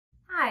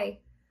Hi,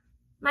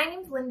 my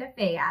name's Linda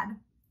Fayad.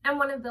 I'm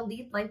one of the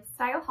lead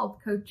lifestyle health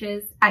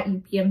coaches at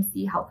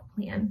UPMC Health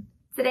Plan.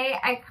 Today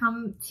I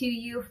come to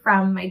you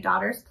from my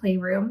daughter's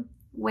playroom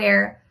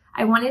where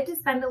I wanted to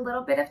spend a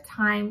little bit of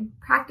time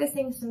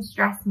practicing some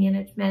stress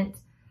management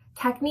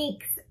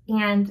techniques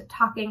and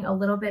talking a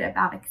little bit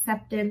about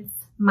acceptance,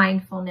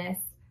 mindfulness,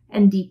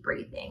 and deep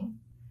breathing.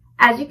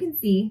 As you can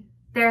see,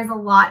 there's a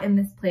lot in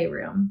this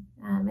playroom.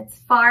 It's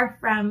far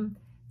from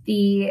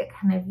the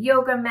kind of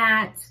yoga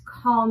mat,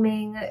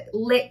 calming,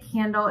 lit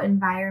candle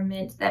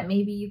environment that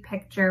maybe you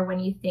picture when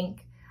you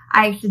think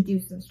I should do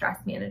some stress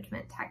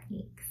management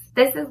techniques.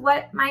 This is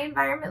what my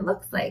environment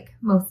looks like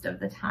most of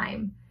the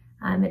time.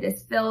 It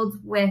is filled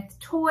with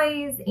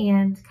toys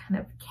and kind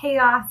of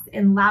chaos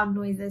and loud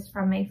noises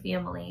from my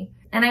family.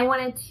 And I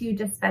wanted to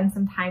just spend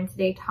some time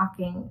today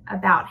talking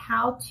about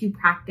how to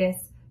practice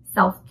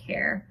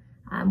self-care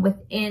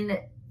within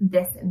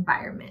this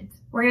environment.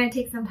 We're going to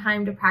take some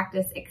time to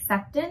practice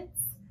acceptance,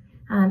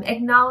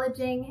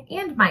 acknowledging,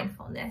 and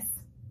mindfulness,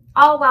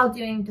 all while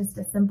doing just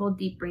a simple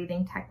deep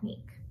breathing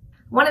technique.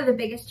 One of the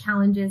biggest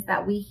challenges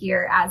that we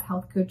hear as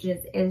health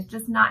coaches is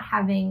just not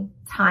having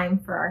time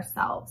for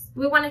ourselves.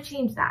 We want to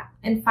change that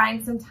and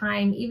find some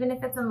time, even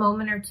if it's a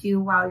moment or two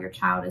while your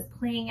child is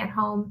playing at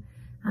home,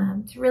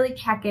 to really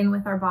check in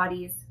with our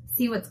bodies,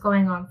 see what's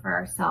going on for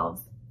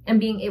ourselves, and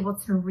being able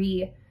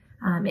to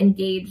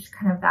engage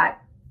kind of that,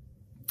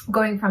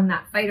 going from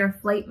that fight or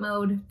flight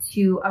mode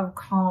to a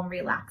calm,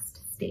 relaxed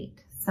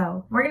state.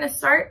 So we're going to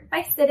start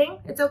by sitting.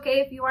 It's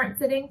okay if you aren't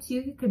sitting too.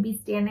 You could be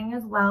standing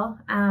as well.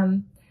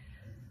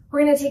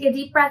 We're going to take a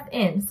deep breath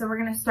in. So we're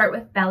going to start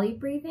with belly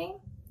breathing,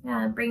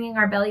 bringing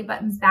our belly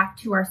buttons back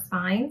to our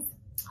spines,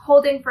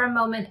 holding for a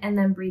moment, and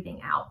then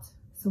breathing out.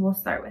 So we'll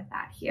start with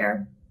that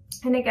here.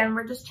 And again,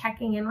 we're just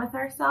checking in with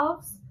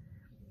ourselves.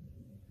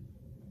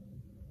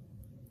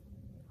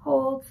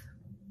 Hold.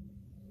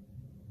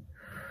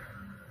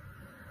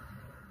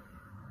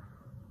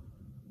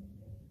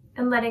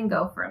 And letting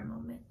go for a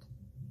moment.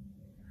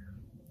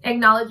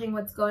 Acknowledging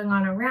what's going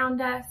on around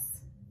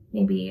us,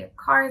 maybe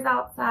cars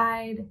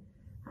outside,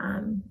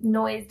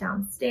 noise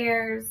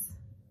downstairs,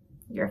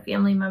 your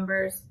family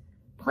members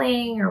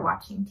playing or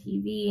watching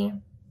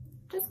TV.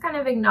 Just kind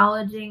of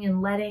acknowledging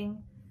and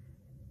letting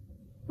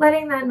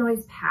that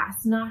noise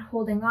pass, not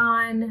holding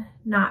on,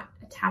 not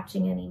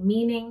attaching any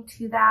meaning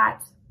to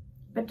that,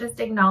 but just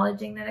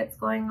acknowledging that it's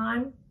going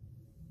on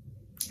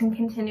and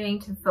continuing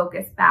to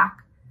focus back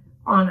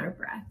on our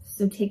breath.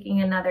 So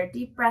taking another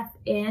deep breath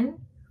in,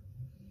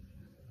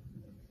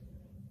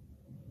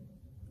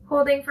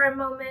 holding for a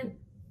moment,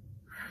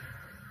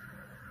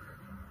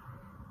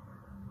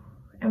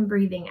 and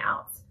breathing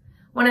out.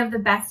 One of the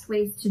best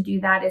ways to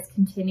do that is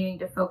continuing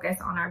to focus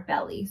on our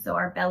belly. So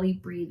our belly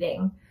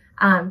breathing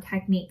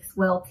techniques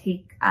will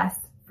take us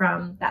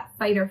from that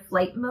fight or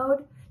flight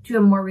mode to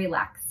a more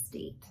relaxed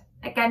state.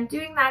 Again,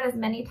 doing that as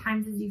many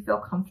times as you feel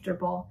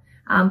comfortable,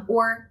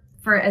 or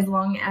for as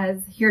long as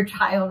your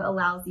child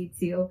allows you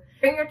to.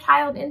 Bring your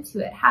child into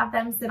it. Have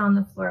them sit on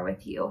the floor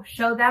with you.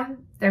 Show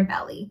them their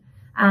belly.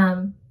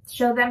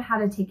 Show them how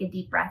to take a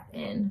deep breath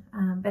in.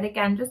 But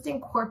again, just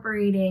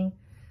incorporating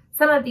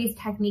some of these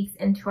techniques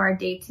into our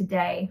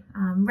day-to-day,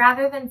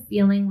 rather than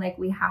feeling like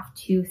we have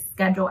to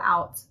schedule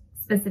out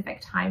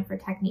specific time for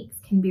techniques,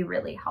 can be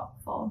really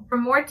helpful. For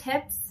more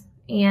tips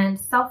and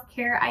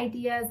self-care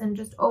ideas and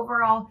just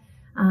overall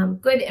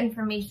good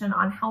information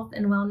on health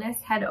and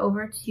wellness, head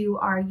over to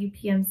our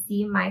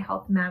UPMC My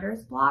Health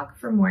Matters blog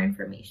for more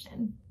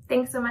information.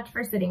 Thanks so much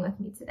for sitting with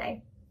me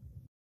today.